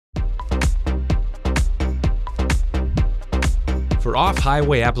For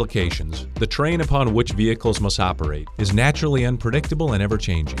off-highway applications, the terrain upon which vehicles must operate is naturally unpredictable and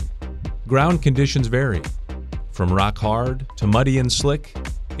ever-changing. Ground conditions vary, from rock-hard to muddy and slick,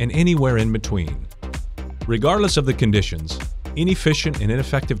 and anywhere in between. Regardless of the conditions, inefficient and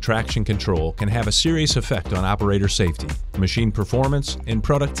ineffective traction control can have a serious effect on operator safety, machine performance, and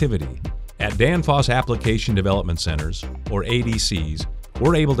productivity. At Danfoss Application Development Centers, or ADCs,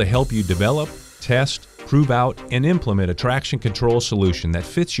 we're able to help you develop, test, prove out, and implement a traction control solution that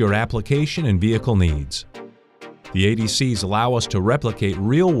fits your application and vehicle needs. The ADCs allow us to replicate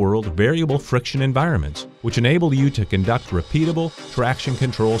real-world variable friction environments, which enable you to conduct repeatable traction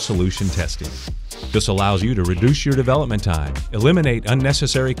control solution testing. This allows you to reduce your development time, eliminate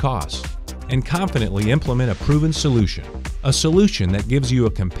unnecessary costs, and confidently implement a proven solution. A solution that gives you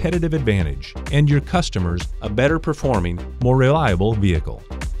a competitive advantage and your customers a better performing, more reliable vehicle.